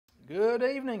Good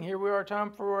evening. Here we are,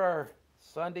 time for our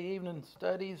Sunday evening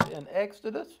studies in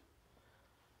Exodus.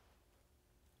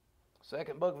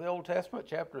 Second book of the Old Testament,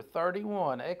 chapter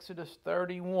 31, Exodus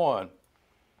 31.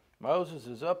 Moses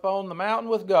is up on the mountain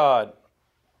with God,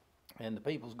 and the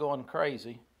people's going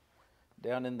crazy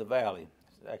down in the valley.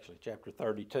 It's actually chapter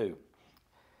 32.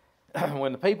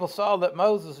 When the people saw that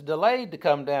Moses delayed to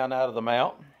come down out of the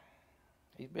mountain,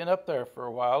 he's been up there for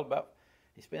a while,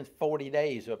 he spends 40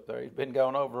 days up there. He's been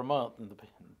gone over a month, and the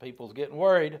people's getting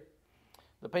worried.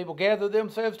 The people gathered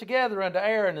themselves together unto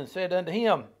Aaron and said unto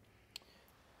him,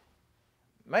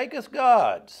 "Make us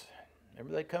gods."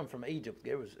 Remember, they come from Egypt.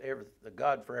 There was a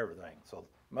god for everything. So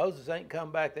Moses ain't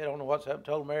come back. They don't know what's happened.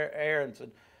 Told them, Aaron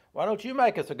said, "Why don't you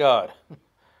make us a god,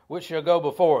 which shall go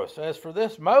before us? As for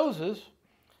this Moses,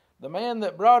 the man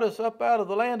that brought us up out of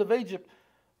the land of Egypt,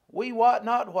 we wot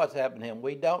not what's happened to him."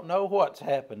 We don't know what's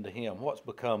happened to him, what's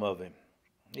become of him.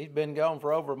 He's been gone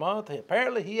for over a month.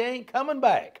 Apparently he ain't coming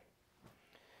back.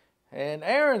 And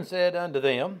Aaron said unto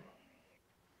them,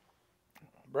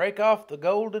 "Break off the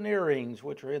golden earrings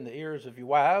which are in the ears of your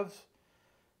wives,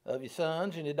 of your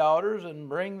sons and your daughters, and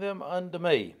bring them unto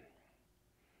me."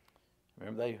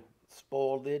 Remember, they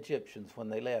spoiled the Egyptians when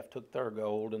they left, took their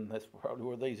gold, and that's probably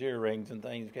where these earrings and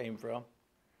things came from.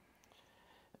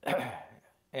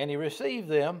 And he received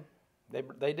them.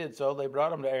 They did so. They brought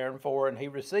them to Aaron and he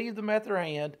received them at their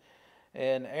hand.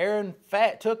 And Aaron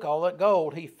took all that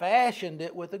gold. He fashioned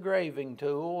it with a graving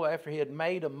tool after he had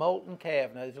made a molten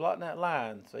calf. Now, there's a lot in that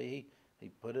line. See, he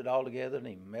put it all together and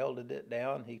he melted it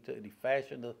down. He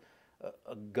fashioned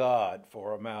a god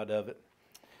for him out of it.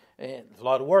 And there's a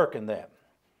lot of work in that.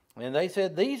 And they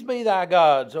said, "These be thy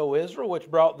gods, O Israel,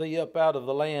 which brought thee up out of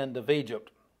the land of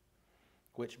Egypt."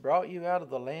 Which brought you out of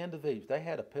the land of Egypt. They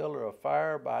had a pillar of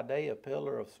fire by day, a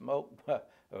pillar of smoke,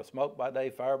 or smoke by day,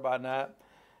 fire by night.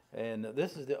 And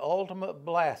this is the ultimate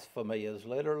blasphemy, is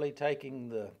literally taking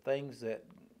the things that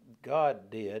God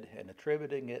did and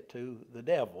attributing it to the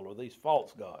devil or these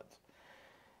false gods.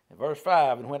 In verse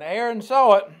 5, and when Aaron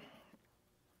saw it,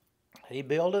 he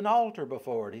built an altar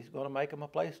before it. He's going to make him a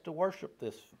place to worship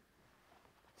this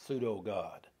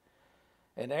pseudo-god.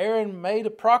 And Aaron made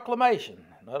a proclamation.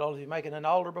 Not only is he making an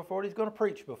altar before it, he's going to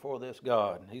preach before this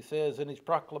God. He says in his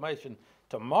proclamation,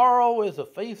 "Tomorrow is a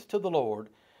feast to the Lord."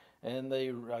 And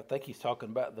I think he's talking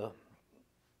about the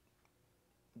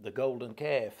golden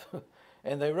calf.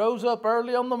 "And they rose up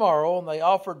early on the morrow, and they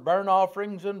offered burnt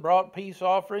offerings and brought peace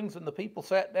offerings. And the people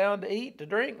sat down to eat, to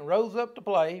drink, and rose up to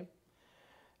play.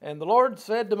 And the Lord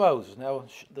said to Moses," now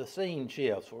the scene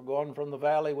shifts. We're going from the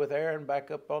valley with Aaron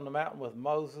back up on the mountain with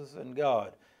Moses and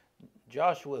God.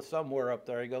 Joshua's somewhere up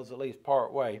there. He goes at least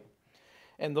part way.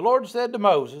 "And the Lord said to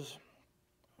Moses,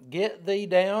 Get thee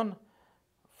down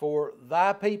for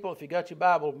thy people." If you got your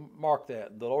Bible, mark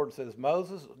that. The Lord says,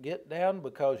 "Moses, get down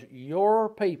because your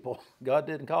people," God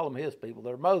didn't call them his people,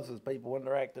 they're Moses' people when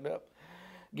they're acting up.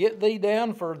 "Get thee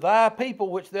down for thy people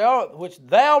which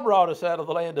thou broughtest out of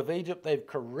the land of Egypt. They've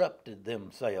corrupted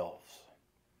themselves."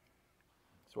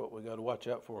 That's what we've got to watch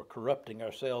out for, corrupting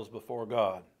ourselves before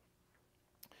God.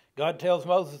 God tells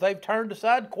Moses they've turned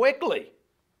aside quickly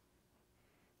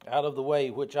out of the way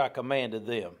which I commanded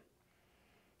them.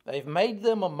 They've made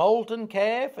them a molten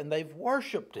calf, and they've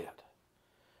worshipped it.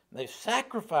 They've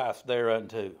sacrificed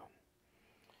thereunto,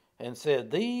 and said,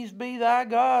 "These be thy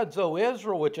gods, O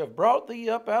Israel, which have brought thee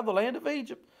up out of the land of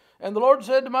Egypt." And the Lord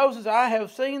said to Moses, "I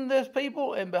have seen this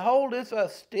people, and behold, it's a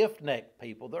stiff-necked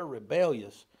people. They're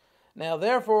rebellious. Now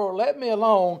therefore let me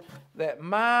alone, that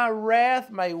my wrath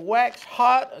may wax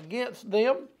hot against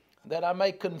them, that I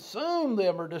may consume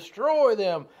them or destroy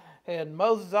them. And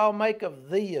Moses, I'll make of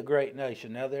thee a great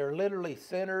nation." Now they're literally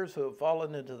sinners who have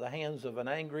fallen into the hands of an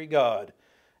angry God.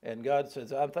 And God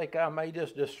says, "I think I may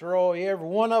just destroy every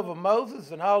one of them, Moses,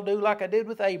 and I'll do like I did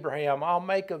with Abraham. I'll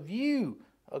make of you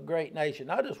a great nation.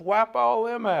 I'll just wipe all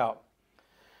them out."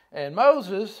 And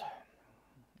Moses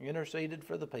interceded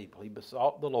for the people. He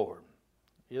besought the Lord,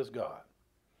 his God.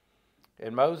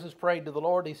 And Moses prayed to the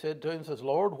Lord. He said to him,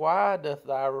 "Lord, why doth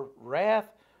thy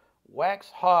wrath wax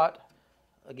hot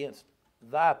against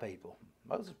thy people?"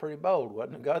 Moses is pretty bold,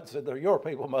 wasn't it? God said, "They're your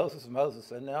people, Moses." And Moses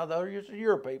said, "Now they're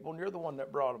your people, and you're the one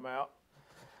that brought them out.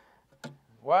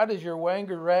 Why does your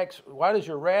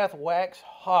wrath wax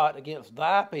hot against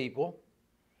thy people,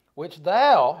 which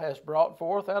thou hast brought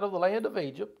forth out of the land of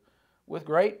Egypt with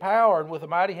great power and with a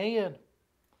mighty hand?"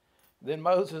 Then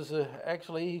Moses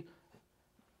actually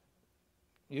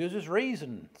uses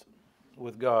reason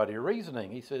with God here,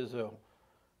 reasoning. He says,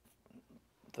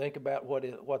 think about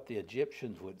what the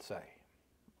Egyptians would say,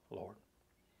 Lord.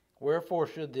 "Wherefore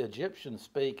should the Egyptians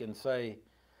speak and say,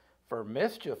 For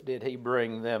mischief did he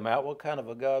bring them out. What kind of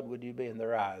a God would you be in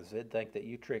their eyes? They'd think that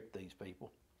you tricked these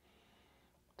people.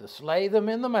 To slay them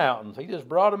in the mountains. He just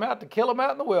brought them out to kill them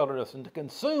out in the wilderness and to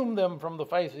consume them from the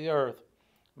face of the earth.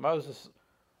 Moses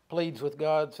pleads with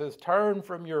God, says, turn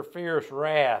from your fierce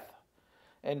wrath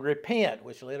and repent,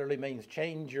 which literally means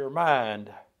change your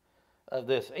mind of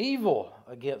this evil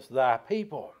against thy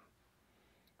people.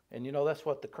 And you know, that's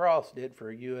what the cross did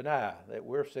for you and I, that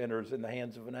we're sinners in the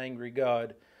hands of an angry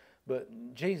God.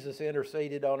 But Jesus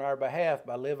interceded on our behalf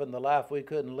by living the life we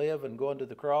couldn't live and going to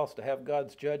the cross to have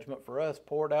God's judgment for us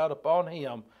poured out upon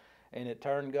him. And it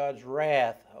turned God's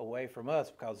wrath away from us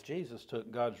because Jesus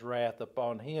took God's wrath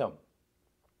upon him.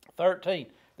 13,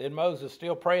 then Moses,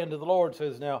 still praying to the Lord,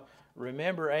 says, now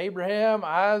remember Abraham,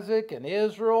 Isaac, and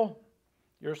Israel,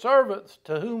 your servants,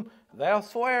 to whom thou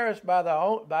swearest by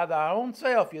thy own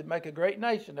self you'd make a great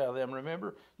nation out of them.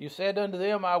 Remember, you said unto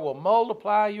them, I will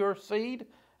multiply your seed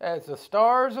as the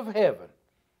stars of heaven,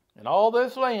 and all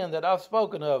this land that I've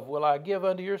spoken of will I give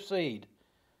unto your seed,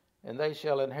 and they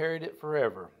shall inherit it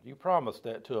forever. You promised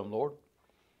that to them, Lord.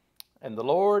 And the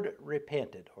Lord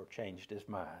repented, or changed his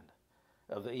mind,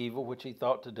 of the evil which he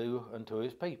thought to do unto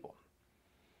his people.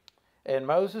 And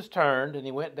Moses turned, and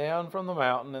he went down from the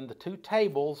mountain, and the two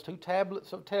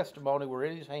tablets of testimony were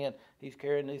in his hand. He's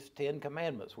carrying these 10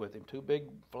 commandments with him, 2 big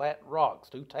flat rocks,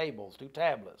 2 tables, 2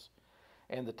 tablets.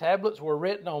 And the tablets were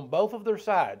written on both of their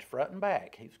sides, front and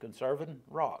back. He's conserving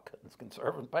rock. He's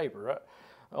conserving paper, right?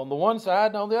 On the one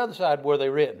side and on the other side were they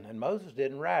written. And Moses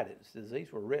didn't write it. It says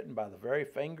these were written by the very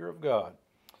finger of God.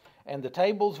 And the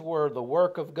tables were the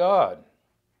work of God.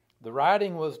 The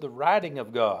writing was the writing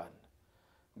of God,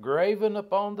 graven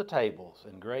upon the tables,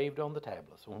 engraved on the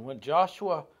tablets. And when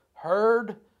Joshua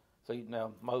heard, see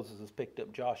now Moses has picked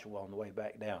up Joshua on the way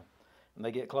back down. And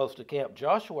they get close to camp.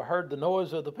 Joshua heard the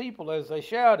noise of the people as they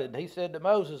shouted. He said to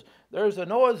Moses, there's a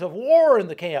noise of war in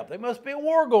the camp. There must be a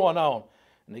war going on.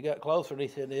 And he got closer and he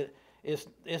said,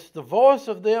 it's the voice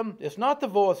of them. It's not the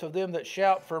voice of them that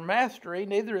shout for mastery.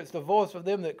 Neither it's the voice of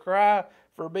them that cry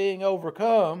for being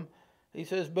overcome. He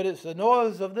says, but it's the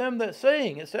noise of them that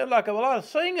sing. It sounded like a lot of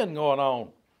singing going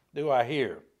on, do I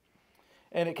hear.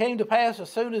 And it came to pass as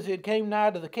soon as he came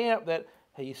nigh to the camp that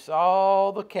he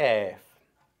saw the calf.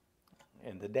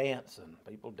 And the dancing,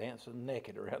 people dancing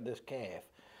naked around this calf.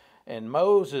 And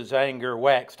Moses' anger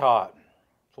waxed hot.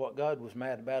 That's what God was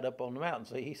mad about up on the mountain.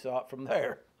 See, he saw it from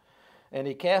there. And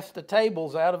he cast the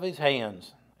tables out of his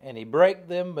hands, and he brake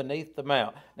them beneath the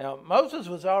mount. Now, Moses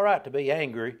was all right to be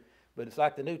angry, but it's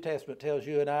like the New Testament tells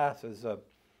you and I, says,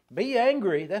 be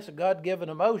angry. That's a God-given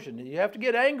emotion. You have to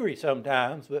get angry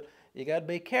sometimes, but you got to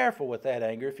be careful with that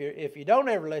anger. If you don't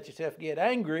ever let yourself get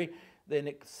angry, then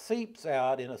it seeps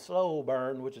out in a slow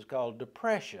burn, which is called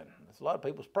depression. That's a lot of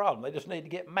people's problem. They just need to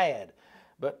get mad.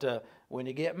 But when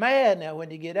you get mad, now when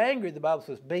you get angry, the Bible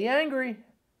says, be angry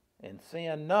and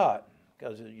sin not.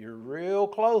 Because you're real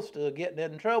close to getting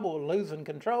in trouble and losing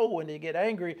control when you get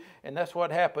angry. And that's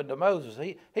what happened to Moses.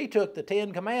 He took the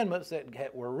 10 commandments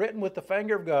that were written with the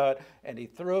finger of God, and he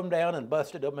threw them down and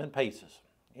busted them in pieces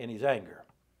in his anger.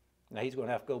 Now he's going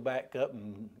to have to go back up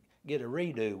and get a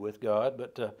redo with God,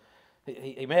 but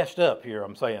he messed up here,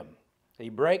 I'm saying. He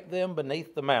brake them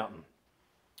beneath the mountain.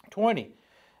 20,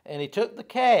 and he took the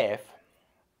calf.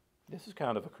 This is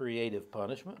kind of a creative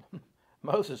punishment.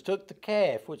 Moses took the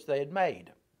calf which they had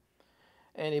made,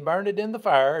 and he burned it in the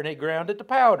fire, and he ground it to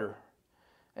powder.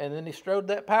 And then he strode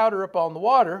that powder upon the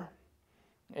water,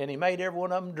 and he made every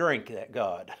one of them drink that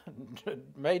God.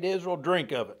 Made Israel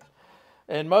drink of it.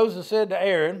 And Moses said to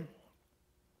Aaron,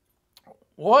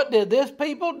 what did this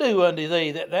people do unto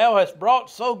thee, that thou hast brought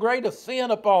so great a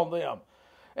sin upon them?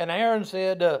 And Aaron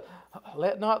said,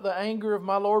 let not the anger of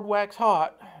my Lord wax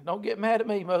hot. Don't get mad at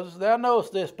me, Moses. Thou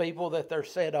knowest this people, that they're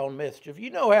set on mischief. You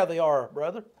know how they are,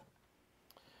 brother.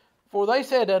 For they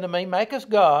said unto me, make us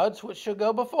gods, which shall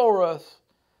go before us.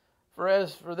 For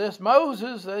as for this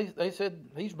Moses, they said,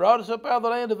 he's brought us up out of the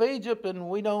land of Egypt, and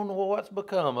we don't know what's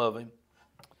become of him.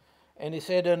 And he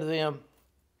said unto them,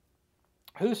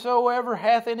 whosoever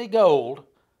hath any gold,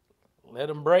 let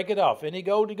him break it off. Any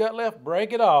gold you got left,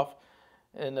 break it off.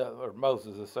 And or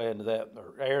Moses is saying to that,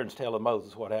 or Aaron's telling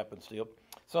Moses what happened still.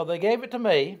 So they gave it to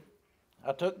me.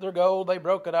 I took their gold, they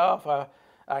broke it off.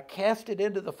 I cast it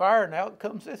into the fire, and out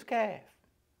comes this calf.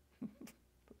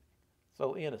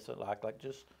 So innocent, like I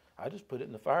just put it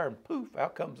in the fire, and poof,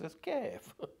 out comes this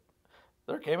calf.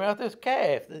 There came out this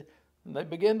calf, and they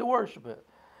began to worship it.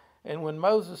 And when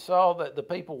Moses saw that the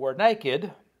people were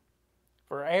naked,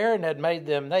 for Aaron had made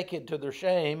them naked to their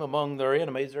shame among their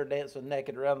enemies. They're dancing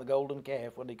naked around the golden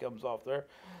calf when he comes off there.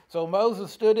 So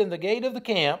Moses stood in the gate of the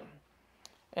camp,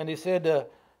 And he said,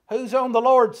 who's on the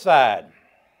Lord's side?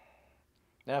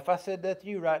 Now, if I said that to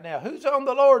you right now, who's on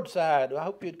the Lord's side? I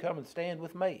hope you'd come and stand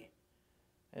with me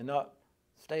and not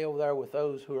stay over there with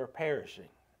those who are perishing.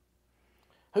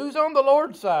 Who's on the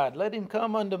Lord's side? Let him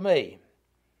come unto me.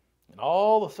 And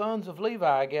all the sons of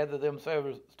Levi gathered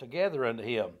themselves together unto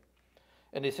him.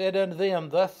 And he said unto them,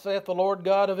 thus saith the Lord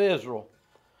God of Israel,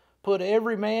 put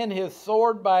every man his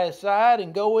sword by his side,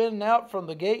 and go in and out from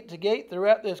the gate to gate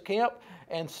throughout this camp,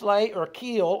 and slay or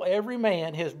kill every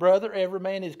man his brother, every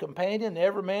man his companion,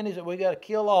 every man his... We got to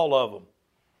kill all of them.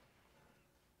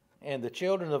 And the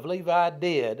children of Levi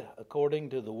did according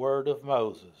to the word of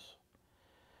Moses.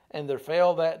 And there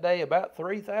fell that day about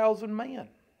 3,000 men.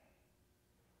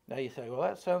 Now you say, well,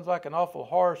 that sounds like an awful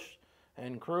harsh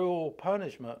and cruel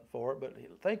punishment for it, but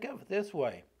think of it this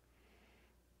way.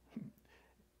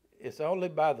 It's only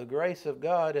by the grace of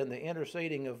God and the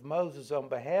interceding of Moses on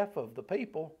behalf of the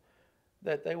people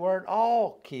that they weren't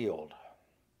all killed.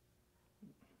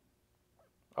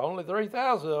 Only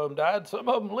 3,000 of them died, some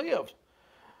of them lived.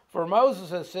 For Moses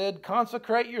has said,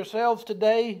 consecrate yourselves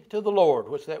today to the Lord,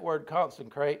 which that word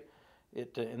consecrate,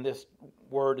 in this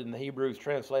word in the Hebrew is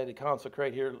translated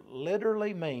consecrate here,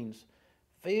 literally means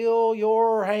fill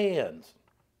your hands.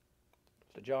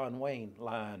 It's a John Wayne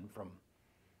line from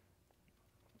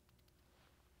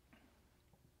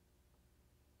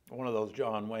one of those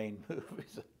John Wayne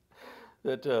movies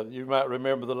that you might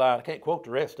remember the line. I can't quote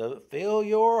the rest of it. Fill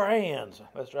your hands.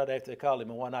 That's right after they called him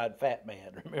a one-eyed fat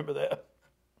man. Remember that?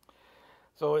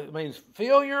 So it means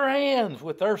fill your hands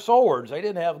with their swords. They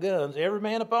didn't have guns. Every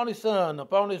man upon his son,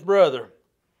 upon his brother,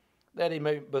 that he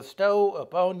may bestow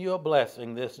upon you a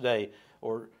blessing this day.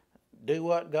 Or do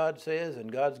what God says,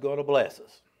 and God's going to bless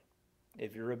us.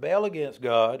 If you rebel against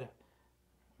God,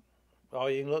 all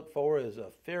you can look for is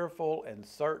a fearful and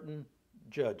certain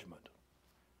judgment.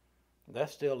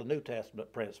 That's still a New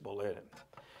Testament principle, isn't it?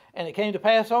 And it came to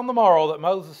pass on the morrow that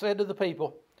Moses said to the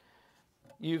people,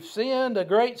 you've sinned a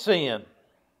great sin,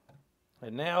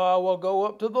 and now I will go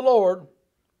up to the Lord.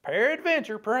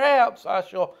 Peradventure, perhaps, I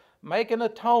shall make an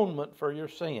atonement for your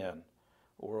sin.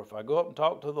 Or if I go up and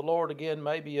talk to the Lord again,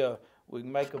 maybe we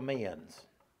can make amends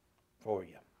for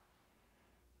you.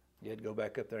 You had to go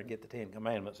back up there and get the 10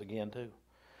 Commandments again, too.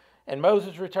 And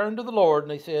Moses returned to the Lord,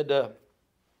 and he said,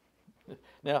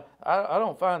 now, I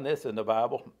don't find this in the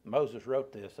Bible. Moses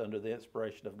wrote this under the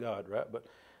inspiration of God, right? But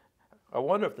I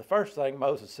wonder if the first thing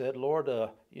Moses said, Lord, I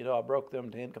broke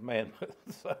them 10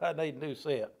 Commandments. I need a new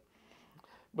set.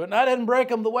 But I didn't break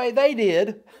them the way they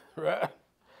did, right?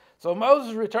 So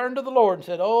Moses returned to the Lord and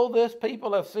said, oh, this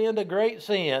people have sinned a great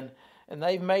sin, and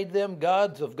they've made them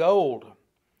gods of gold.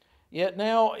 Yet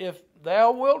now, if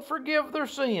thou wilt forgive their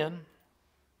sin,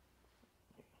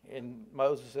 and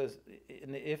Moses says,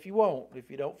 if you won't, if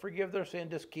you don't forgive their sin,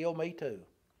 just kill me too.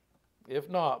 If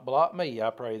not, blot me, I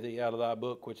pray thee, out of thy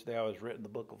book, which thou hast written, the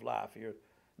book of life. Here,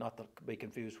 not to be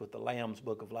confused with the Lamb's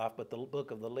book of life, but the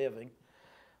book of the living.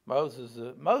 Moses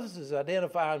is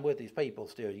identifying with his people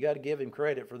still. You got to give him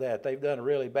credit for that. They've done a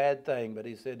really bad thing, but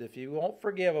he said, if you won't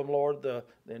forgive them, Lord,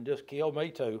 then just kill me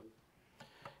too.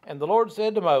 And the Lord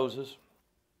said to Moses,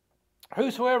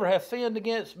 whosoever hath sinned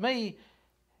against me,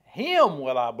 him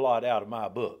will I blot out of my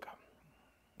book.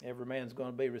 Every man's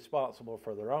going to be responsible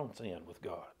for their own sin with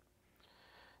God.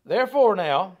 Therefore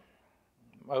now,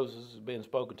 Moses is being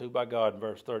spoken to by God in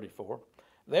verse 34.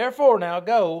 Therefore now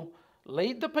go,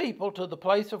 lead the people to the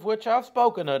place of which I've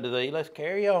spoken unto thee. Let's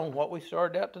carry on what we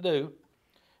started out to do.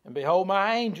 And behold,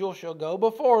 my angel shall go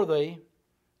before thee.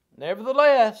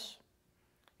 Nevertheless,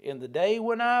 in the day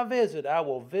when I visit, I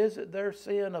will visit their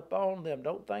sin upon them.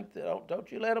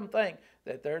 Don't you let them think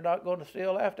that they're not going to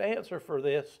still have to answer for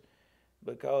this,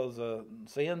 because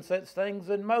sin sets things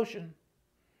in motion.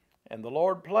 And the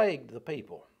Lord plagued the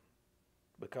people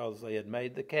because they had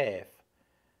made the calf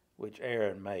which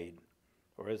Aaron made.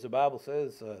 For as the Bible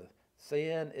says,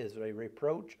 sin is a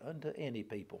reproach unto any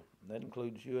people. That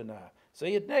includes you and I.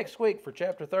 See you next week for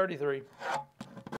chapter 33.